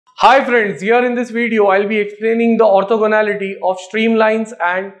Hi friends, here in this video I'll be explaining the orthogonality of streamlines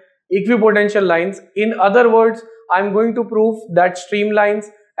and equipotential lines. In other words, I'm going to prove that streamlines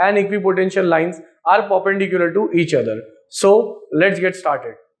and equipotential lines are perpendicular to each other. So let's get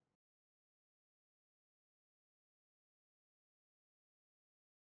started.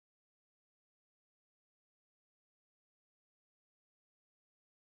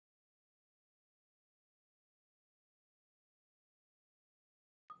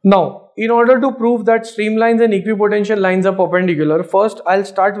 Now, in order to prove that streamlines and equipotential lines are perpendicular, first I'll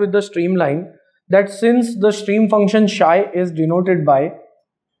start with the streamline, that since the stream function psi is denoted by,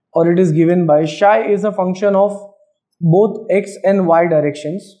 or it is given by, psi is a function of both x and y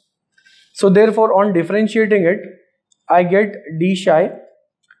directions. So therefore on differentiating it, I get d psi,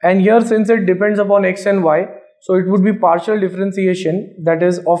 and here since it depends upon x and y, so it would be partial differentiation, that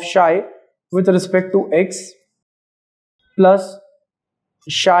is of psi with respect to x plus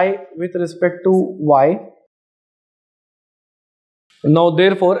psi with respect to y. Now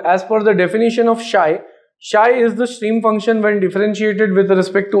therefore, as per the definition of psi is the stream function when differentiated with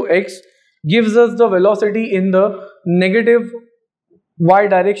respect to x gives us the velocity in the negative y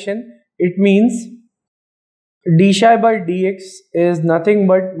direction. It means d psi by dx is nothing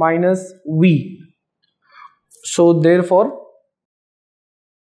but minus v. So therefore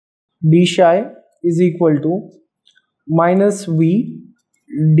d psi is equal to minus v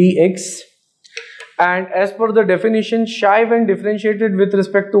dx, and as per the definition, psi when differentiated with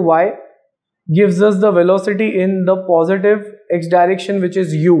respect to y gives us the velocity in the positive x direction, which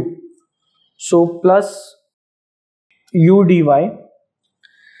is u. So plus u dy,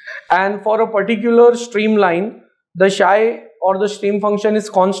 and for a particular streamline the psi or the stream function is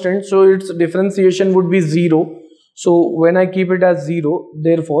constant, so its differentiation would be 0. So when I keep it as 0,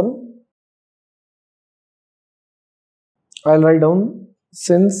 therefore I'll write down,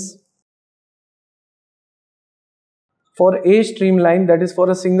 since for a streamline, that is for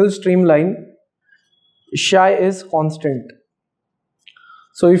a single streamline, psi is constant.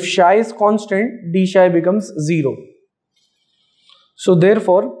 So if psi is constant, d psi becomes 0. So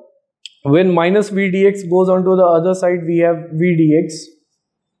therefore when minus v dx goes on to the other side, we have v dx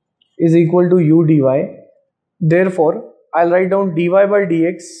is equal to u dy. Therefore I'll write down dy by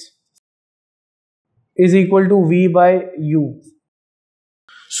dx is equal to v by u.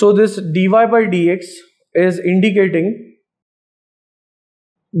 So this dy by dx is indicating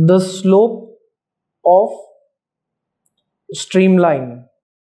the slope of streamline,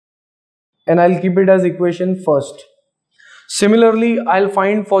 and I'll keep it as equation first. Similarly, I'll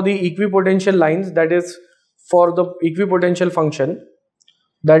find for the equipotential lines, that is for the equipotential function,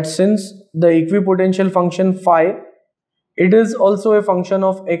 that since the equipotential function phi, it is also a function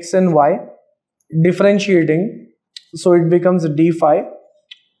of x and y differentiating, so it becomes d phi.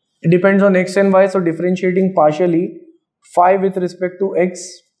 It depends on x and y, so differentiating partially, phi with respect to x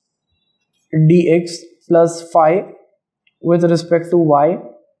dx plus phi with respect to y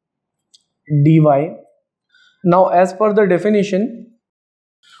dy. Now as per the definition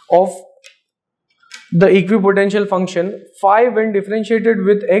of the equipotential function, phi when differentiated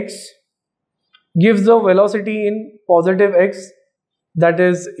with x gives the velocity in positive x, that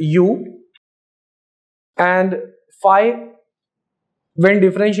is u, and phi when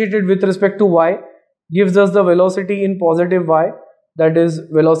differentiated with respect to y gives us the velocity in positive y, that is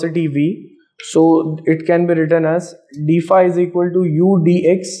velocity v. So it can be written as d phi is equal to u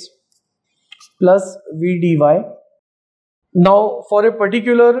dx plus v dy. Now for a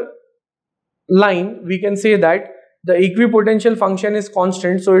particular line we can say that the equipotential function is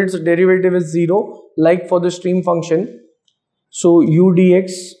constant, so its derivative is 0, like for the stream function. So u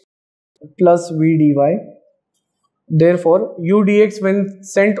dx plus v dy. Therefore u dx when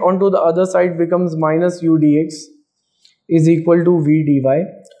sent onto the other side becomes minus u dx is equal to v dy.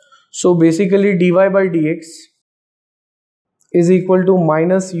 So basically dy by dx is equal to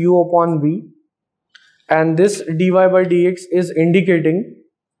minus u upon v, and this dy by dx is indicating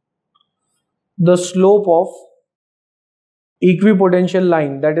the slope of equipotential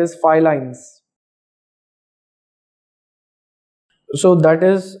line, that is phi lines. So that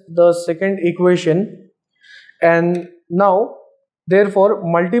is the second equation. And now therefore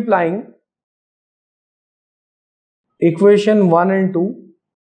multiplying equation 1 and 2,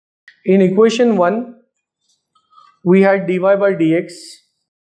 in equation 1 we had dy by dx,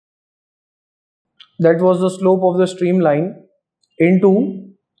 that was the slope of the streamline,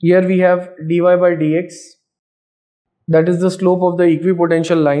 into here we have dy by dx, that is the slope of the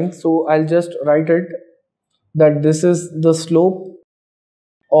equipotential line. So I'll just write it that this is the slope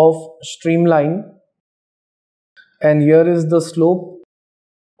of streamline, and here is the slope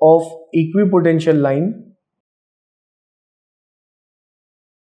of equipotential line.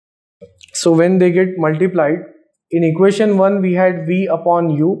 So when they get multiplied, in equation 1 we had V upon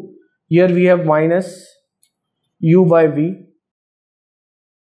U, here we have minus U by V.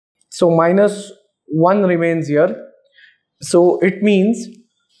 So minus 1 remains here. So it means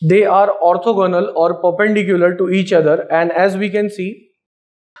they are orthogonal or perpendicular to each other, and as we can see,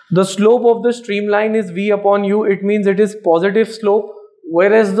 the slope of the streamline is V upon U. It means it is positive slope,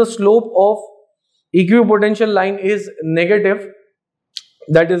 whereas the slope of equipotential line is negative,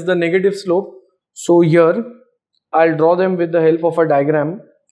 that is the negative slope. So here I'll draw them with the help of a diagram.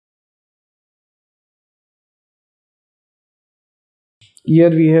 Here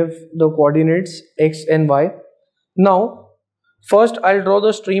we have the coordinates x and y. Now first I'll draw the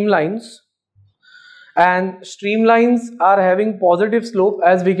streamlines, and streamlines are having positive slope,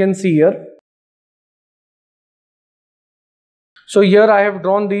 as we can see here. So here I have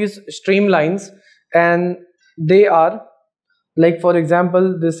drawn these streamlines, and they are, like for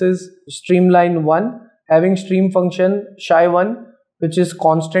example, this is streamline 1 having stream function psi1, which is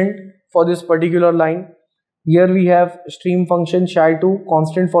constant for this particular line. Here we have stream function psi2,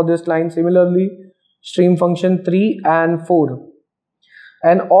 constant for this line. Similarly, stream function 3 and 4,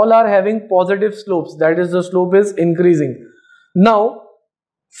 and all are having positive slopes, that is the slope is increasing. Now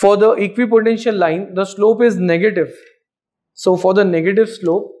for the equipotential line, the slope is negative. So for the negative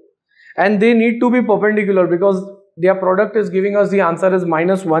slope, and they need to be perpendicular because their product is giving us the answer is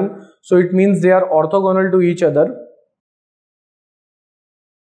 -1, so it means they are orthogonal to each other.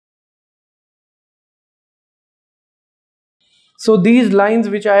 So these lines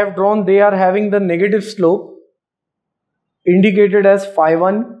which I have drawn, they are having the negative slope indicated as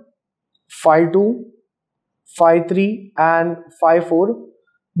phi1, phi2, phi3 and phi4.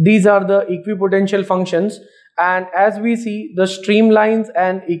 These are the equipotential functions, and as we see, the streamlines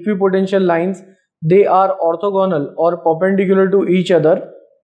and equipotential lines, they are orthogonal or perpendicular to each other.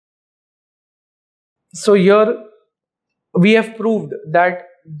 So here we have proved that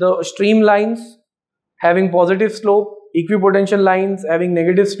the streamlines having positive slope, equipotential lines having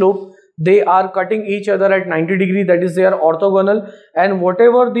negative slope, they are cutting each other at 90 degree, that is they are orthogonal, and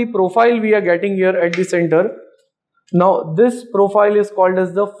whatever the profile we are getting here at the center, now this profile is called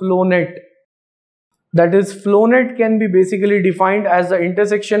as the flow net. That is, flow net can be basically defined as the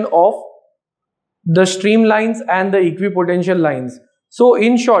intersection of the streamlines and the equipotential lines. So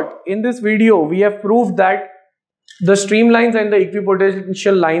in short, in this video we have proved that the streamlines and the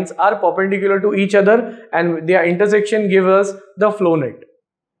equipotential lines are perpendicular to each other, and their intersection gives us the flow net.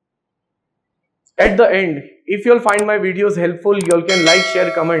 At the end, if you'll find my videos helpful, you can like,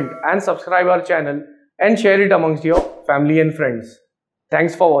 share, comment and subscribe our channel and share it amongst your family and friends.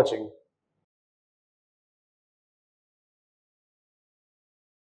 Thanks for watching.